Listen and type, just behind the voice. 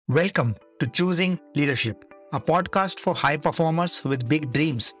Welcome to Choosing Leadership, a podcast for high performers with big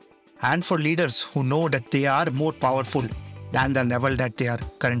dreams and for leaders who know that they are more powerful than the level that they are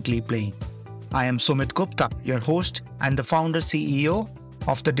currently playing. I am Sumit Gupta, your host and the founder CEO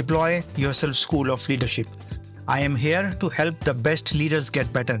of the Deploy Yourself School of Leadership. I am here to help the best leaders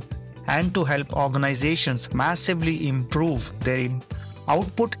get better and to help organizations massively improve their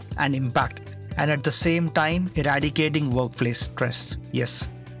output and impact, and at the same time eradicating workplace stress. Yes,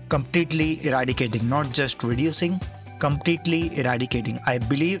 completely eradicating, not just reducing, completely eradicating. I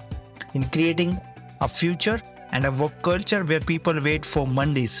believe in creating a future and a work culture where people wait for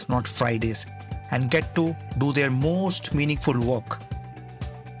Mondays, not Fridays, and get to do their most meaningful work.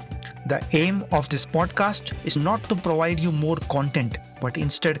 The aim of this podcast is not to provide you more content, but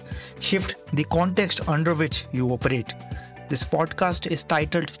instead shift the context under which you operate. This podcast is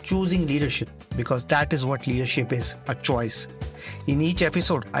titled Choosing Leadership because that is what leadership is, a choice. In each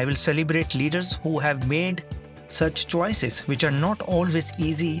episode, I will celebrate leaders who have made such choices, which are not always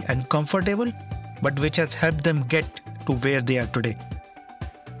easy and comfortable, but which has helped them get to where they are today.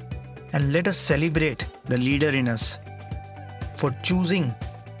 And let us celebrate the leader in us for choosing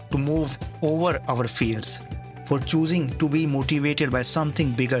to move over our fears, for choosing to be motivated by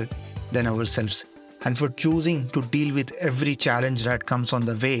something bigger than ourselves, and for choosing to deal with every challenge that comes on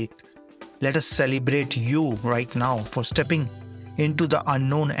the way. Let us celebrate you right now for stepping into the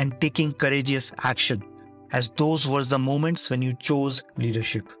unknown and taking courageous action, as those were the moments when you chose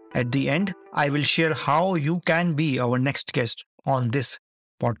leadership. At the end, I will share how you can be our next guest on this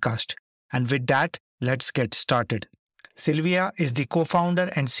podcast. And with that, let's get started. Silvia is the co-founder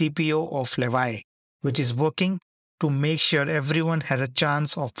and CPO of Levi, which is working to make sure everyone has a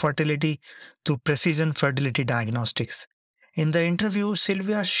chance of fertility through precision fertility diagnostics. In the interview,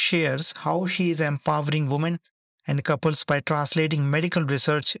 Silvia shares how she is empowering women and couples by translating medical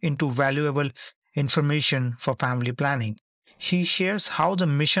research into valuable information for family planning. She shares how the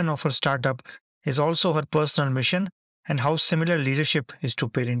mission of her startup is also her personal mission and how similar leadership is to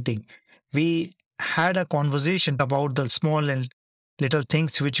parenting. We had a conversation about the small and little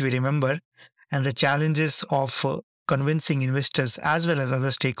things which we remember and the challenges of convincing investors as well as other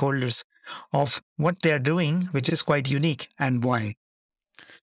stakeholders of what they are doing, which is quite unique, and why.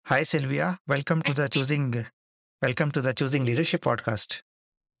 Hi Sylvia, welcome to the Choosing Leadership podcast.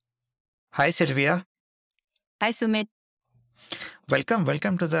 Hi Sylvia. Hi, Sumit. Welcome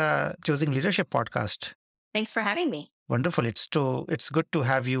to the Choosing Leadership podcast. Thanks for having me. Wonderful. It's good to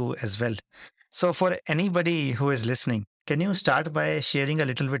have you as well. So for anybody who is listening, can you start by sharing a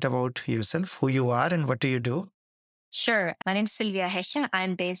little bit about yourself, who you are and what do you do? Sure. My name is Silvia Hecher.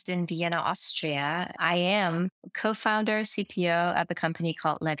 I'm based in Vienna, Austria. I am co-founder, CPO at the company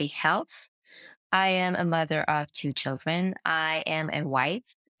called Levi Health. I am a mother of 2 children. I am a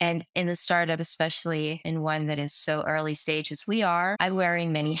wife. And in the startup, especially in one that is so early stage as we are, I'm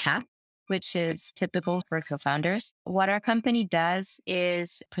wearing many hats, which is typical for co-founders. What our company does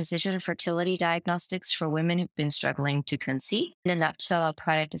is precision fertility diagnostics for women who've been struggling to conceive. In a nutshell, our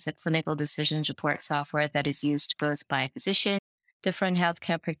product is a clinical decision support software that is used both by physicians, different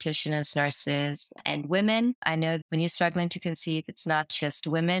healthcare practitioners, nurses, and women. I know when you're struggling to conceive, it's not just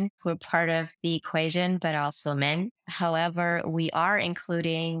women who are part of the equation, but also men. However, we are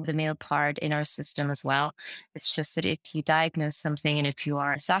including the male part in our system as well. It's just that if you diagnose something and if you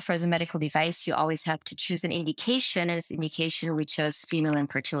are software as a medical device, you always have to choose an indication. And as indication, we chose female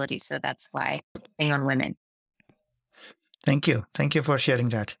infertility. So that's why we're on women. Thank you. Thank you for sharing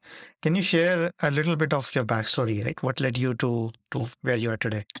that. Can you share a little bit of your backstory, right? What led you to where you are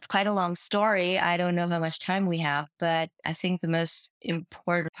today? It's quite a long story. I don't know how much time we have, but I think the most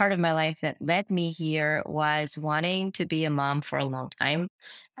important part of my life that led me here was wanting to be a mom for a long time.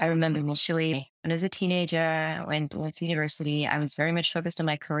 I remember initially when I was a teenager, I went to university. I was very much focused on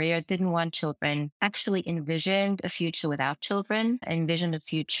my career, didn't want children, actually envisioned a future without children, envisioned a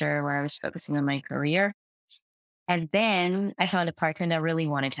future where I was focusing on my career. And then I found a partner that really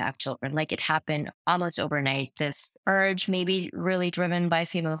wanted to have children. Like it happened almost overnight. This urge, maybe really driven by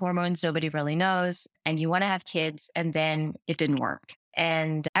female hormones, nobody really knows. And you want to have kids, and then it didn't work.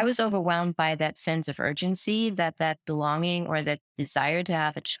 And I was overwhelmed by that sense of urgency, that belonging or that desire to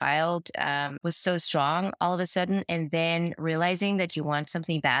have a child was so strong all of a sudden. And then realizing that you want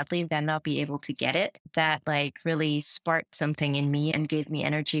something badly, then not be able to get it, that like really sparked something in me and gave me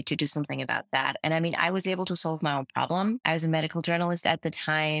energy to do something about that. And I mean, I was able to solve my own problem. I was a medical journalist at the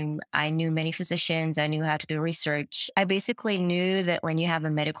time. I knew many physicians. I knew how to do research. I basically knew that when you have a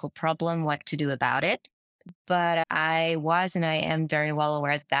medical problem, what to do about it. But I was and I am very well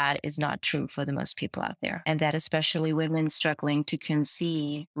aware that is not true for the most people out there. And that especially women struggling to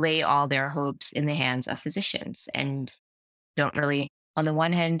conceive lay all their hopes in the hands of physicians and don't really, on the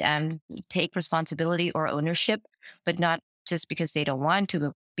one hand, take responsibility or ownership, but not just because they don't want to,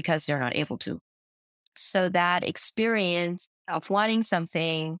 but because they're not able to. So that experience of wanting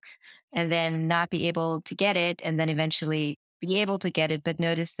something and then not be able to get it, and then eventually be able to get it, but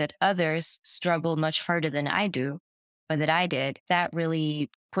notice that others struggle much harder than I do, or that I did, that really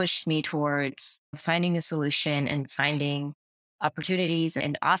pushed me towards finding a solution and finding opportunities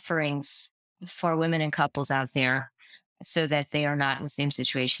and offerings for women and couples out there so that they are not in the same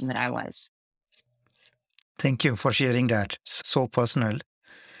situation that I was. Thank you for sharing that. So personal.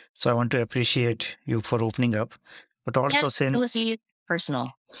 So I want to appreciate you for opening up. But also, Yes, it was since,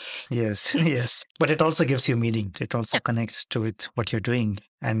 personal. yes, yes, but it also gives you meaning. It also connects to with what you're doing.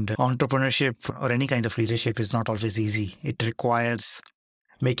 And entrepreneurship or any kind of leadership is not always easy. It requires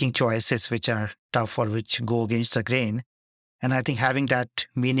making choices which are tough or which go against the grain. And I think having that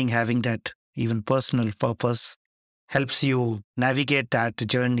meaning, having that even personal purpose helps you navigate that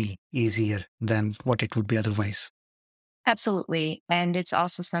journey easier than what it would be otherwise. Absolutely. And it's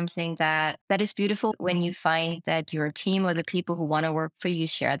also something that is beautiful when you find that your team or the people who want to work for you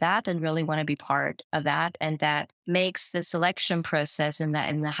share that and really want to be part of that. And that makes the selection process and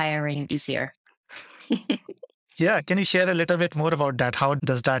the hiring easier. Yeah, can you share a little bit more about that? How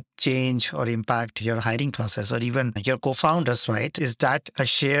does that change or impact your hiring process or even your co-founders, right? Is that a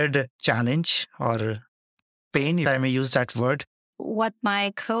shared challenge or pain, if I may use that word? What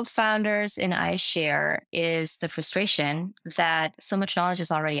my co-founders and I share is the frustration that so much knowledge is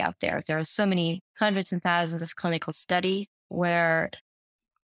already out there. There are so many hundreds and thousands of clinical studies where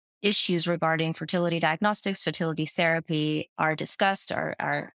issues regarding fertility diagnostics, fertility therapy are discussed,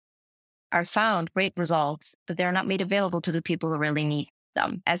 are found great results, but they're not made available to the people who really need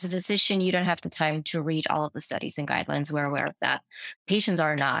them. As a physician, you don't have the time to read all of the studies and guidelines. We're aware of that. Patients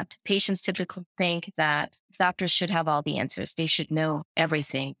are not. Patients typically think that doctors should have all the answers. They should know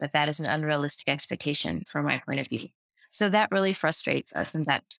everything, but that is an unrealistic expectation from my point of view. So that really frustrates us and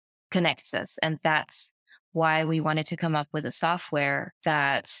that connects us. And that's why we wanted to come up with a software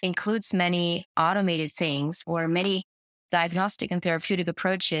that includes many automated things or many diagnostic and therapeutic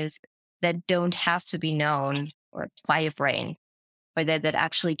approaches that don't have to be known or by a brain, or that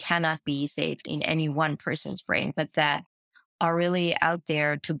actually cannot be saved in any one person's brain, but that are really out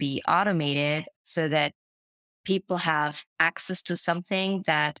there to be automated so that people have access to something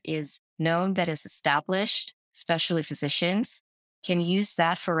that is known, that is established, especially physicians can use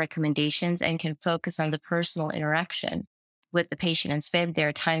that for recommendations and can focus on the personal interaction with the patient and spend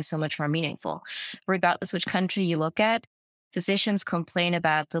their time so much more meaningful. Regardless which country you look at, physicians complain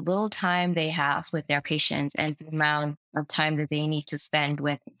about the little time they have with their patients and the amount of time that they need to spend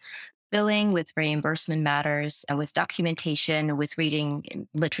with billing, with reimbursement matters, and with documentation, with reading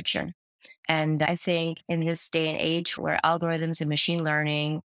literature. And I think in this day and age where algorithms and machine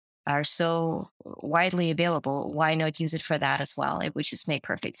learning are so widely available, why not use it for that as well? It would just make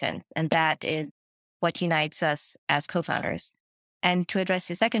perfect sense. And that is what unites us as co founders. And to address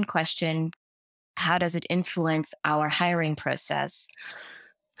your second question, how does it influence our hiring process?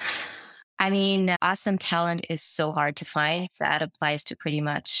 I mean, awesome talent is so hard to find. That applies to pretty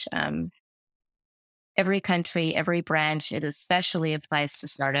much every country, every branch. It especially applies to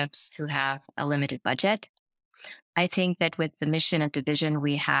startups who have a limited budget. I think that with the mission and the vision,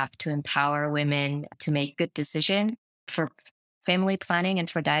 we have to empower women to make good decisions for family planning and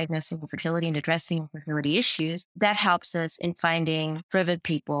for diagnosing infertility and addressing infertility issues. That helps us in finding driven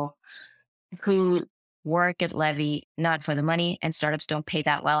people who work at Levy, not for the money, and startups don't pay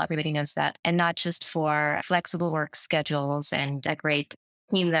that well. Everybody knows that. And not just for flexible work schedules and a great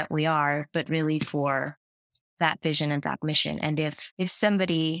team that we are, but really for that vision and that mission. And if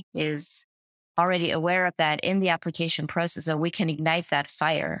somebody is already aware of that in the application process, so we can ignite that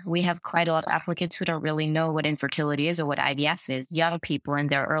fire. We have quite a lot of applicants who don't really know what infertility is or what IVF is, young people in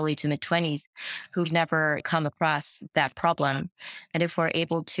their early to mid 20s who've never come across that problem. And if we're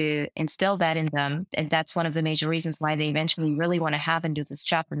able to instill that in them, and that's one of the major reasons why they eventually really want to have and do this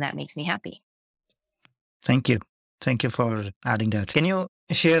job, and that makes me happy. Thank you. Thank you for adding that. Can you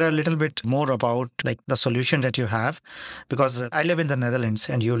share a little bit more about like the solution that you have? Because I live in the Netherlands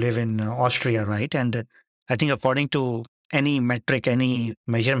and you live in Austria, right? And I think according to any metric, any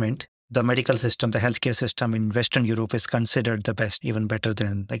measurement, the medical system, the healthcare system in Western Europe is considered the best, even better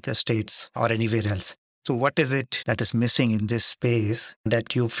than like the States or anywhere else. So what is it that is missing in this space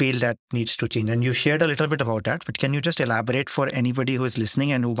that you feel that needs to change? And you shared a little bit about that, but can you just elaborate for anybody who is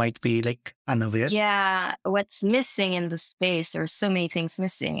listening and who might be like unaware? Yeah, what's missing in the space, there are so many things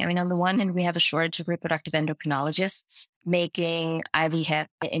missing. I mean, on the one hand, we have a shortage of reproductive endocrinologists making IVF,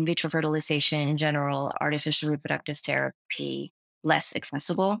 in vitro fertilization in general, artificial reproductive therapy less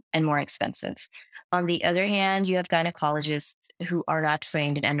accessible and more expensive. On the other hand, you have gynecologists who are not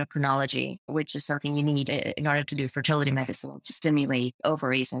trained in endocrinology, which is something you need in order to do fertility medicine to stimulate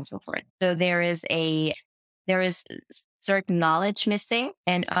ovaries and so forth. So there is certain knowledge missing.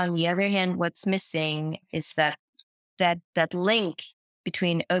 And on the other hand, what's missing is that link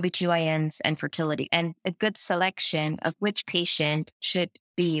between OBGYNs and fertility and a good selection of which patient should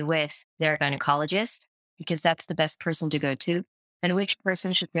be with their gynecologist, because that's the best person to go to, and which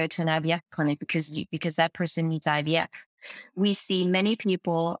person should go to an IVF clinic because that person needs IVF. We see many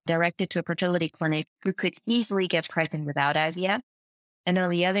people directed to a fertility clinic who could easily get pregnant without IVF. And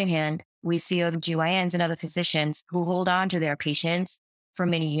on the other hand, we see OBGYNs and other physicians who hold on to their patients for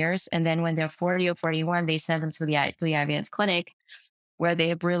many years. And then when they're 40 or 41, they send them to the IVF clinic where they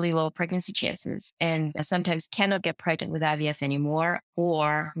have really low pregnancy chances and sometimes cannot get pregnant with IVF anymore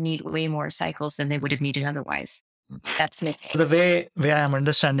or need way more cycles than they would have needed otherwise. That's missing. The way I'm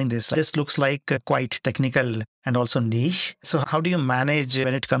understanding this looks like quite technical and also niche. So how do you manage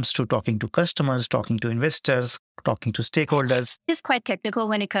when it comes to talking to customers, talking to investors, talking to stakeholders? It's quite technical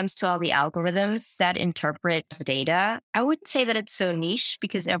when it comes to all the algorithms that interpret the data. I wouldn't say that it's so niche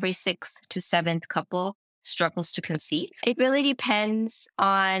because every sixth to seventh couple struggles to conceive. It really depends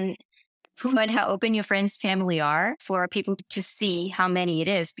on who and how open your friends' family are for people to see how many it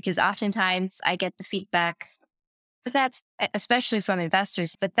is. Because oftentimes I get the feedback, but that's especially from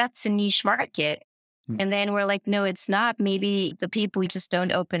investors, but that's a niche market. And then we're like, no, it's not. Maybe the people just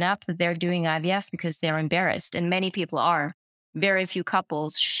don't open up that they're doing IVF because they're embarrassed. And many people are. Very few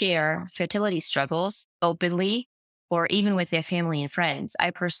couples share fertility struggles openly or even with their family and friends.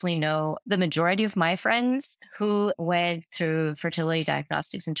 I personally know the majority of my friends who went through fertility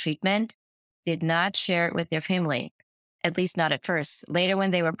diagnostics and treatment did not share it with their family, at least not at first. Later,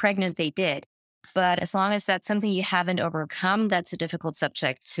 when they were pregnant, they did. But as long as that's something you haven't overcome, that's a difficult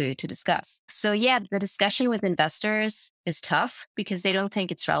subject to discuss. So yeah, the discussion with investors is tough because they don't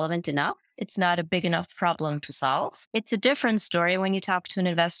think it's relevant enough. It's not a big enough problem to solve. It's a different story when you talk to an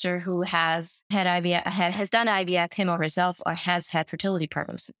investor who has had IVF, has done IVF him or herself, or has had fertility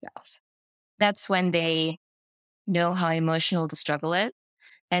problems themselves. That's when they know how emotional the struggle is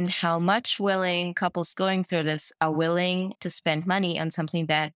and how much willing couples going through this are willing to spend money on something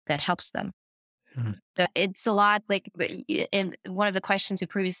that helps them. So it's a lot like in one of the questions you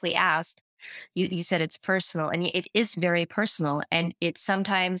previously asked, you said it's personal, and it is very personal. And it's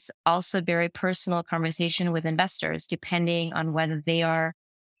sometimes also very personal conversation with investors, depending on whether they are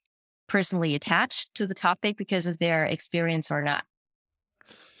personally attached to the topic because of their experience or not.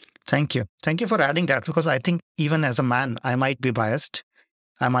 Thank you. Thank you for adding that, because I think even as a man, I might be biased.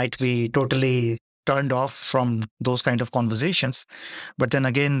 I might be totally turned off from those kind of conversations. But then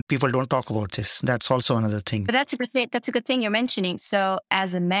again, people don't talk about this. That's also another thing. But that's a good thing you're mentioning. So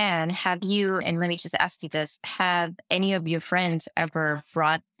as a man, have you, and let me just ask you this, have any of your friends ever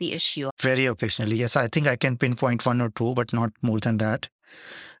brought the issue? Very occasionally. Yes, I think I can pinpoint one or two, but not more than that.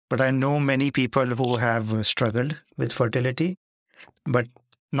 But I know many people who have struggled with fertility, but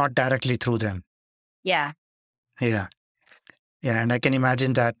not directly through them. Yeah. Yeah. Yeah. And I can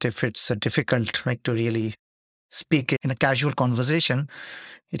imagine that if it's difficult, like to really speak in a casual conversation,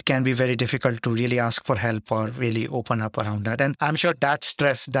 it can be very difficult to really ask for help or really open up around that. And I'm sure that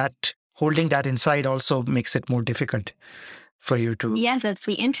stress, that holding that inside also makes it more difficult for you to. Yeah, that's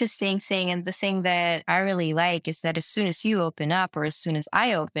the interesting thing. And the thing that I really like is that as soon as you open up, or as soon as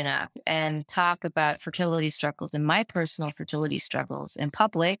I open up and talk about fertility struggles and my personal fertility struggles in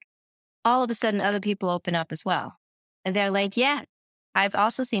public, all of a sudden other people open up as well. And they're like, yeah, I've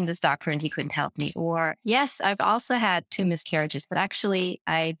also seen this doctor and he couldn't help me. Or, yes, I've also had 2 miscarriages, but actually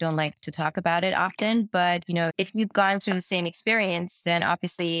I don't like to talk about it often. But, if you've gone through the same experience, then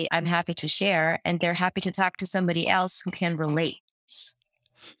obviously I'm happy to share, and they're happy to talk to somebody else who can relate.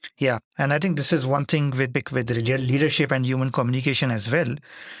 Yeah. And I think this is one thing with leadership and human communication as well,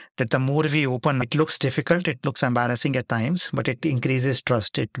 that the more we open, it looks difficult, it looks embarrassing at times, but it increases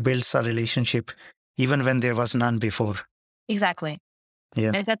trust. It builds a relationship, even when there was none before. Exactly.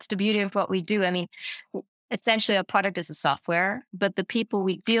 Yeah. And that's the beauty of what we do. I mean, essentially our product is a software, but the people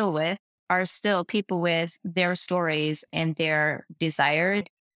we deal with are still people with their stories and their desires.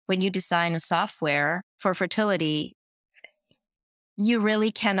 When you design a software for fertility, you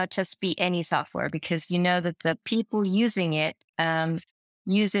really cannot just be any software because you know that the people using it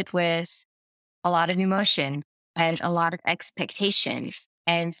use it with a lot of emotion and a lot of expectations.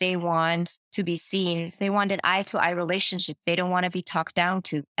 And they want to be seen. They want an eye to eye relationship. They don't want to be talked down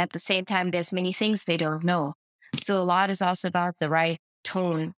to. At the same time, there's many things they don't know. So a lot is also about the right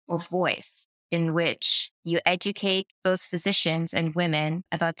tone of voice in which you educate both physicians and women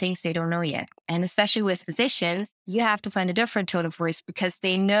about things they don't know yet. And especially with physicians, you have to find a different tone of voice because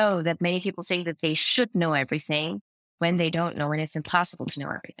they know that many people think that they should know everything when they don't know, and it's impossible to know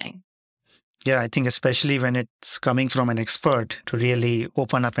everything. Yeah, I think especially when it's coming from an expert to really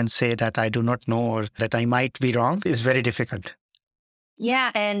open up and say that I do not know or that I might be wrong is very difficult.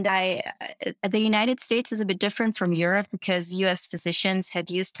 Yeah, and the United States is a bit different from Europe because US physicians had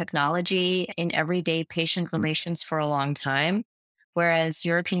used technology in everyday patient relations for a long time. Whereas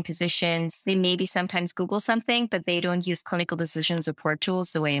European physicians, they maybe sometimes Google something, but they don't use clinical decision support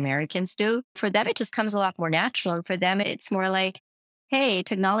tools the way Americans do. For them, it just comes a lot more natural. For them, it's more like, hey,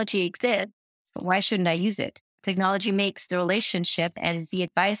 technology exists. Why shouldn't I use it? Technology makes the relationship and the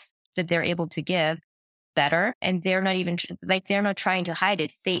advice that they're able to give better. And they're not even like, they're not trying to hide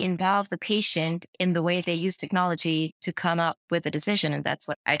it. They involve the patient in the way they use technology to come up with a decision. And that's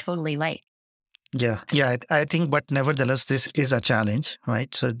what I totally like. Yeah, I think, but nevertheless, this is a challenge,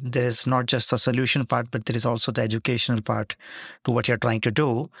 right? So there is not just a solution part, but there is also the educational part to what you're trying to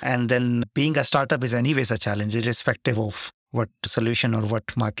do. And then being a startup is anyways a challenge, irrespective of what solution or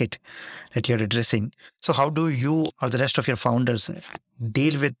what market that you're addressing. So how do you or the rest of your founders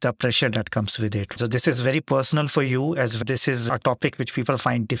deal with the pressure that comes with it? So this is very personal for you, as this is a topic which people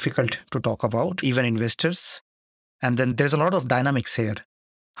find difficult to talk about, even investors. And then there's a lot of dynamics here.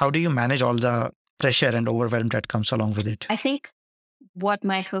 How do you manage all the pressure and overwhelm that comes along with it? I think what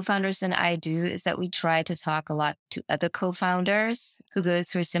my co-founders and I do is that we try to talk a lot to other co-founders who go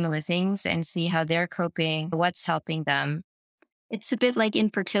through similar things and see how they're coping, what's helping them. It's a bit like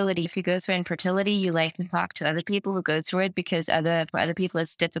infertility. If you go through infertility, you like to talk to other people who go through it because for other people,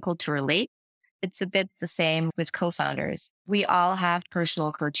 it's difficult to relate. It's a bit the same with co-founders. We all have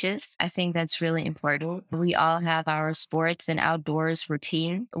personal coaches. I think that's really important. We all have our sports and outdoors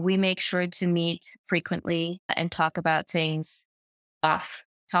routine. We make sure to meet frequently and talk about things off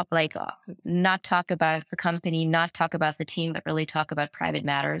top, not talk about the company, not talk about the team, but really talk about private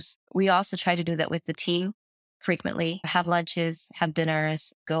matters. We also try to do that with the team frequently, have lunches, have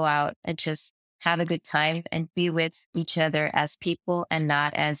dinners, go out and just have a good time and be with each other as people and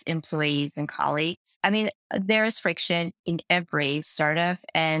not as employees and colleagues. I mean, there is friction in every startup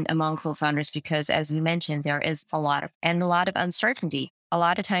and among co-founders because, as you mentioned, there is a lot of uncertainty. A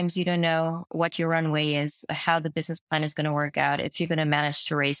lot of times you don't know what your runway is, how the business plan is going to work out, if you're going to manage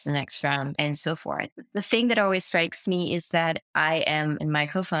to raise the next round and so forth. The thing that always strikes me is that I am, and my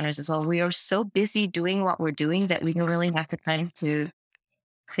co-founders as well, we are so busy doing what we're doing that we don't really have the time to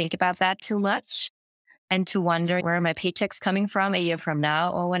think about that too much and to wonder where are my paychecks coming from a year from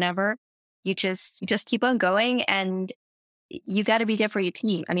now or whenever. You just keep on going and you got to be there for your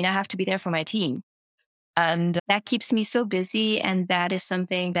team. I mean, I have to be there for my team. And that keeps me so busy. And that is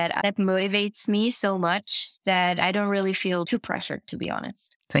something that motivates me so much that I don't really feel too pressured, to be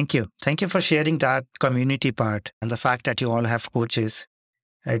honest. Thank you. Thank you for sharing that community part and the fact that you all have coaches.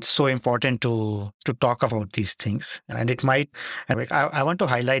 It's so important to talk about these things. And it might, I want to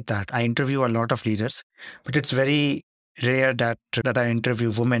highlight that. I interview a lot of leaders, but it's very rare that I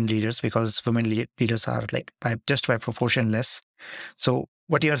interview women leaders because women leaders are by proportion less. So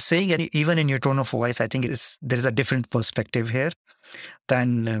what you're saying, and even in your tone of voice, I think there is a different perspective here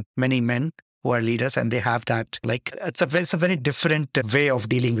than many men who are leaders, and they have that. It's a very different way of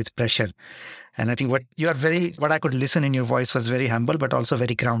dealing with pressure. And I think what I could listen in your voice was very humble, but also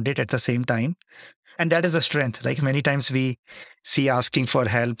very grounded at the same time. And that is a strength. Like many times we see asking for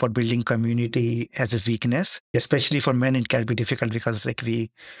help or building community as a weakness, especially for men, it can be difficult because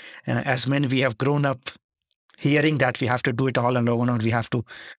as men, we have grown up hearing that we have to do it all alone or we have to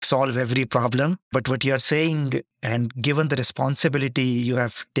solve every problem. But what you're saying, and given the responsibility you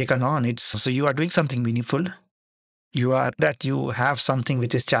have taken on, so you are doing something meaningful. You have something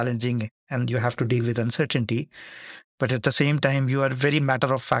which is challenging and you have to deal with uncertainty. But at the same time, you are very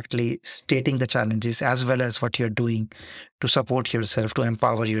matter-of-factly stating the challenges as well as what you're doing to support yourself, to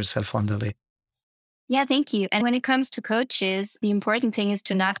empower yourself on the way. Yeah, thank you. And when it comes to coaches, the important thing is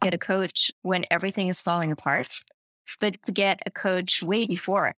to not get a coach when everything is falling apart, but to get a coach way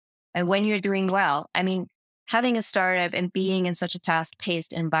before and when you're doing well. I mean, having a startup and being in such a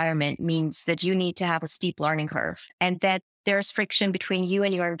fast-paced environment means that you need to have a steep learning curve and that there's friction between you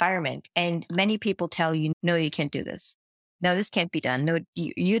and your environment. And many people tell you, no, you can't do this. no, this can't be done. No,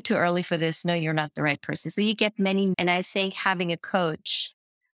 you're too early for this. No, you're not the right person. So you get many. And I think having a coach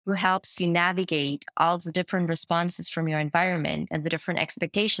who helps you navigate all the different responses from your environment and the different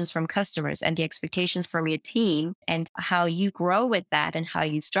expectations from customers and the expectations from your team and how you grow with that and how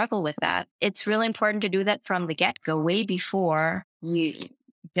you struggle with that. It's really important to do that from the get-go, way before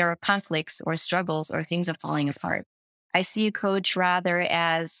there are conflicts or struggles or things are falling apart. I see a coach rather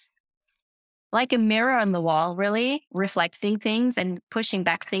as like a mirror on the wall, really reflecting things and pushing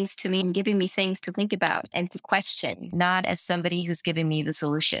back things to me and giving me things to think about and to question, not as somebody who's giving me the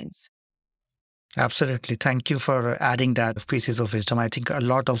solutions. Absolutely. Thank you for adding that pieces of wisdom. I think a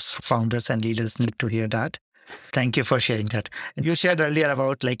lot of founders and leaders need to hear that. Thank you for sharing that. And you shared earlier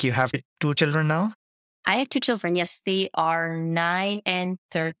about like you have 2 children now. I have 2 children. Yes, they are 9 and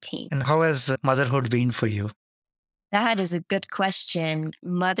 13. And how has motherhood been for you? That is a good question.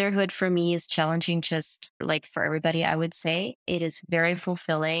 Motherhood for me is challenging, just like for everybody, I would say. It is very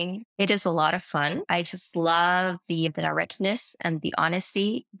fulfilling. It is a lot of fun. I just love the directness and the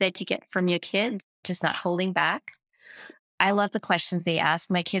honesty that you get from your kids, just not holding back. I love the questions they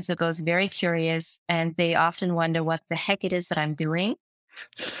ask. My kids are both very curious and they often wonder what the heck it is that I'm doing.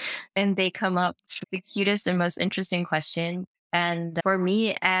 And they come up with the cutest and most interesting questions. And for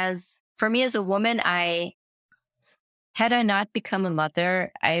me as a woman, had I not become a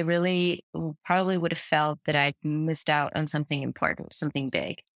mother, I really probably would have felt that I'd missed out on something important, something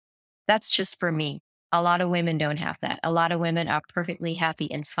big. That's just for me. A lot of women don't have that. A lot of women are perfectly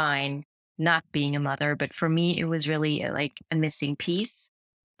happy and fine not being a mother. But for me, it was really like a missing piece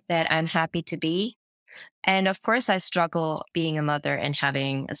that I'm happy to be. And of course, I struggle being a mother and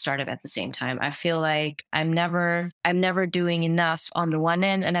having a startup at the same time. I feel like I'm never doing enough on the one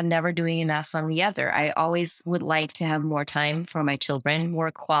end and I'm never doing enough on the other. I always would like to have more time for my children, more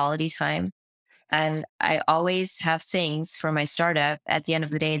quality time. And I always have things for my startup at the end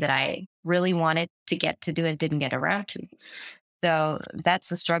of the day that I really wanted to get to do and didn't get around to. So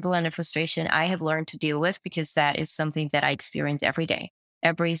that's a struggle and a frustration I have learned to deal with because that is something that I experience every day.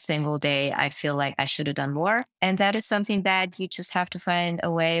 Every single day, I feel like I should have done more. And that is something that you just have to find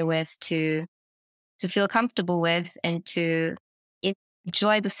a way with to feel comfortable with and to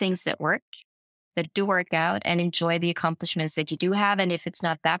enjoy the things that do work out and enjoy the accomplishments that you do have. And if it's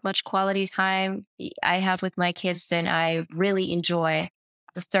not that much quality time I have with my kids, then I really enjoy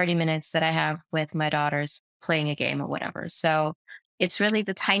the 30 minutes that I have with my daughters playing a game or whatever. So it's really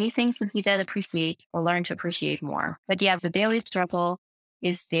the tiny things that you then appreciate or learn to appreciate more. But yeah, the daily struggle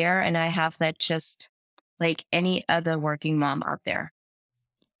is there. And I have that just like any other working mom out there.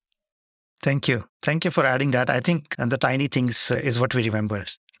 Thank you. Thank you for adding that. I think the tiny things is what we remember.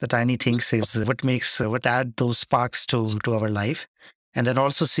 The tiny things is what add those sparks to our life. And then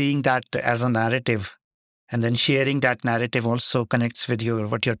also seeing that as a narrative and then sharing that narrative also connects with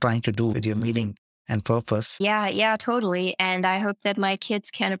what you're trying to do with your meaning and purpose. Yeah, totally. And I hope that my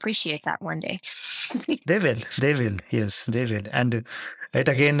kids can appreciate that one day. They will. Yes, they will. And right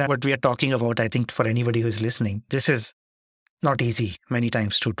again, what we are talking about, I think for anybody who is listening, this is not easy many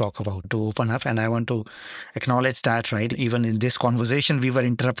times to talk about, to open up. And I want to acknowledge that, right? Even in this conversation, we were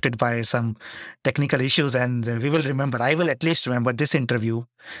interrupted by some technical issues and I will at least remember this interview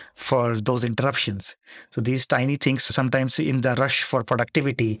for those interruptions. So these tiny things, sometimes in the rush for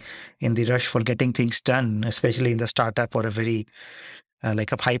productivity, in the rush for getting things done, especially in the startup or a very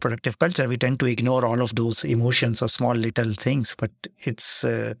like a high productive culture, we tend to ignore all of those emotions or small little things, but it's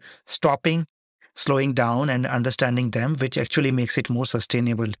stopping, slowing down and understanding them, which actually makes it more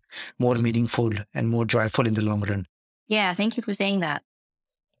sustainable, more meaningful, and more joyful in the long run. Yeah, thank you for saying that.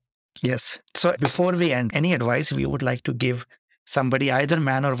 Yes. So before we end, any advice we would like to give somebody, either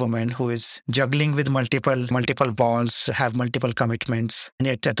man or woman, who is juggling with multiple balls, have multiple commitments, and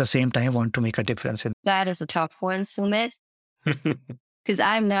yet at the same time want to make a difference in That is a tough one, Sumit, because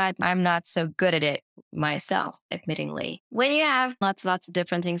I'm not so good at it myself, admittingly. When you have lots of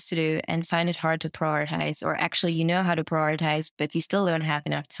different things to do and find it hard to prioritize, or actually you know how to prioritize, but you still don't have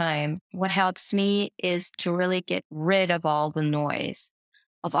enough time, what helps me is to really get rid of all the noise,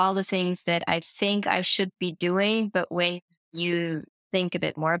 of all the things that I think I should be doing, but when you think a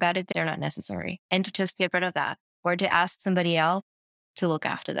bit more about it, they're not necessary. And to just get rid of that, or to ask somebody else to look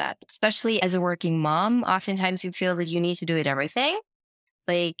after that. Especially as a working mom, oftentimes you feel that you need to do it everything.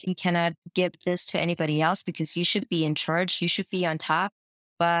 Like you cannot give this to anybody else because you should be in charge. You should be on top.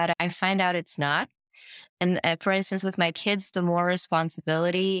 But I find out it's not. And for instance, with my kids, the more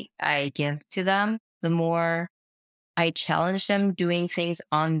responsibility I give to them, the more I challenge them doing things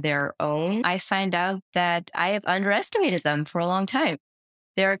on their own. I find out that I have underestimated them for a long time.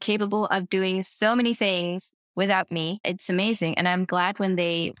 They're capable of doing so many things without me. It's amazing. And I'm glad when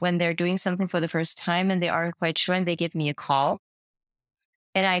they're doing something for the first time and they aren't quite sure and they give me a call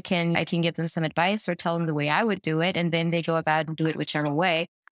and I can give them some advice or tell them the way I would do it. And then they go about and do it whichever way.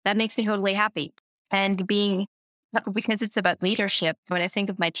 That makes me totally happy. And because it's about leadership, when I think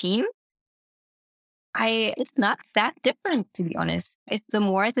of my team, it's not that different, to be honest. It's the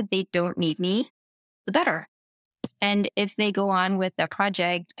more that they don't need me, the better. And if they go on with their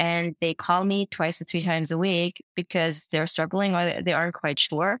project and they call me twice or 3 times a week because they're struggling or they aren't quite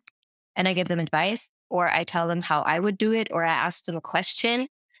sure, and I give them advice or I tell them how I would do it or I ask them a question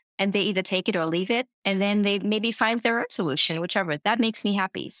and they either take it or leave it, and then they maybe find their own solution, whichever, that makes me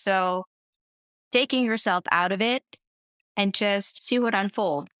happy. So taking yourself out of it and just see what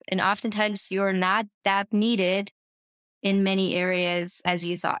unfolds. And oftentimes you're not that needed in many areas as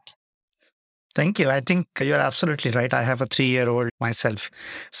you thought. Thank you. I think you're absolutely right. I have a 3-year-old myself.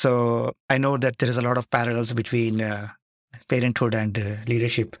 So I know that there is a lot of parallels between parenthood and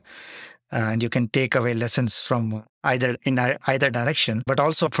leadership. And you can take away lessons from either direction, but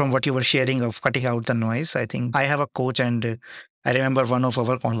also from what you were sharing of cutting out the noise. I think I have a coach, and I remember one of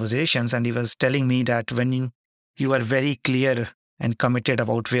our conversations, and he was telling me that when you are very clear and committed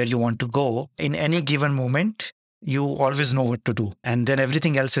about where you want to go, in any given moment, you always know what to do. And then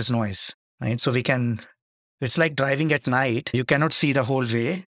everything else is noise, right? So it's like driving at night. You cannot see the whole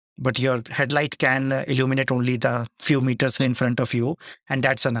way, but your headlight can illuminate only the few meters in front of you, and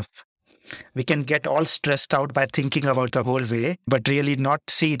that's enough. We can get all stressed out by thinking about the whole way, but really not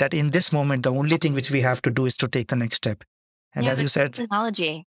see that in this moment, the only thing which we have to do is to take the next step. And as you said,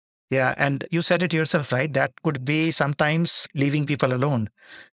 technology. Yeah, and you said it yourself, right? That could be sometimes leaving people alone.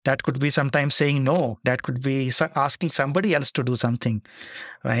 That could be sometimes saying no. That could be asking somebody else to do something,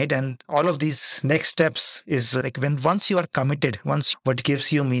 right? And all of these next steps is like once you are committed, once what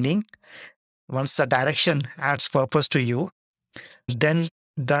gives you meaning, once the direction adds purpose to you, then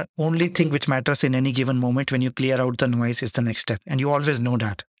the only thing which matters in any given moment when you clear out the noise is the next step. And you always know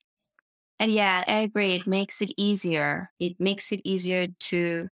that. And yeah, I agree. It makes it easier. It makes it easier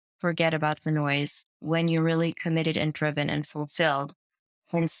to forget about the noise when you're really committed and driven and fulfilled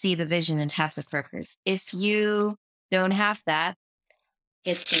and see the vision and have the purpose. If you don't have that,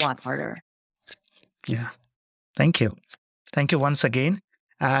 it's a lot harder. Yeah. Thank you. Thank you once again.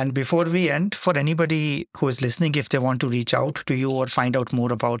 And before we end, for anybody who is listening, if they want to reach out to you or find out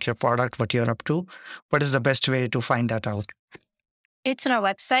more about your product, what you're up to, what is the best way to find that out? It's on our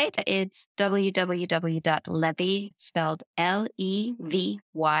website. It's www.levy, spelled Levy.health.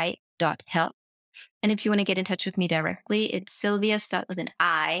 And if you want to get in touch with me directly, it's Silvia, spelled with an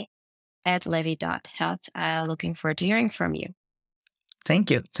I, at levy.health. Looking forward to hearing from you. Thank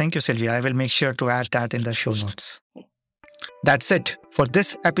you. Thank you, Silvia. I will make sure to add that in the show notes. That's it for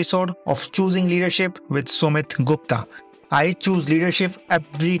this episode of Choosing Leadership with Sumit Gupta. I choose leadership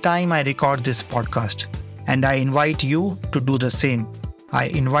every time I record this podcast, and I invite you to do the same. I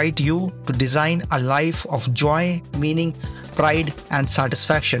invite you to design a life of joy, meaning, pride, and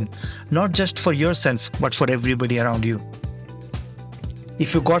satisfaction, not just for yourself, but for everybody around you.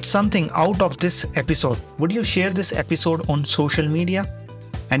 If you got something out of this episode, would you share this episode on social media?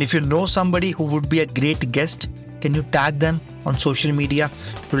 And if you know somebody who would be a great guest, can you tag them on social media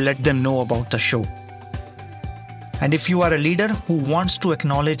to let them know about the show? And if you are a leader who wants to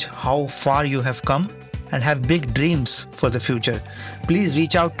acknowledge how far you have come and have big dreams for the future, please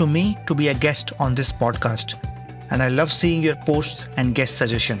reach out to me to be a guest on this podcast. And I love seeing your posts and guest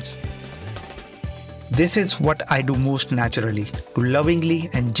suggestions. This is what I do most naturally, to lovingly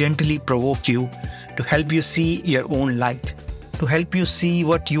and gently provoke you, to help you see your own light, to help you see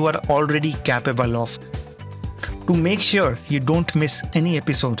what you are already capable of. To make sure you don't miss any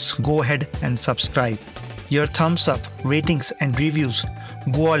episodes, go ahead and subscribe. Your thumbs up, ratings, and reviews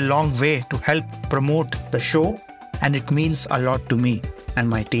go a long way to help promote the show, and it means a lot to me and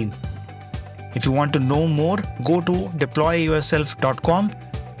my team. If you want to know more, go to deployyourself.com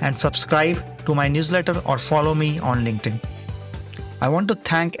and subscribe to my newsletter or follow me on LinkedIn. I want to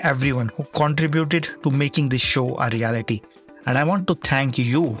thank everyone who contributed to making this show a reality, and I want to thank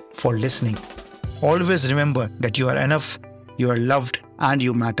you for listening. Always remember that you are enough, you are loved, and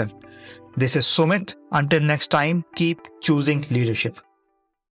you matter. This is Sumit. Until next time, keep choosing leadership.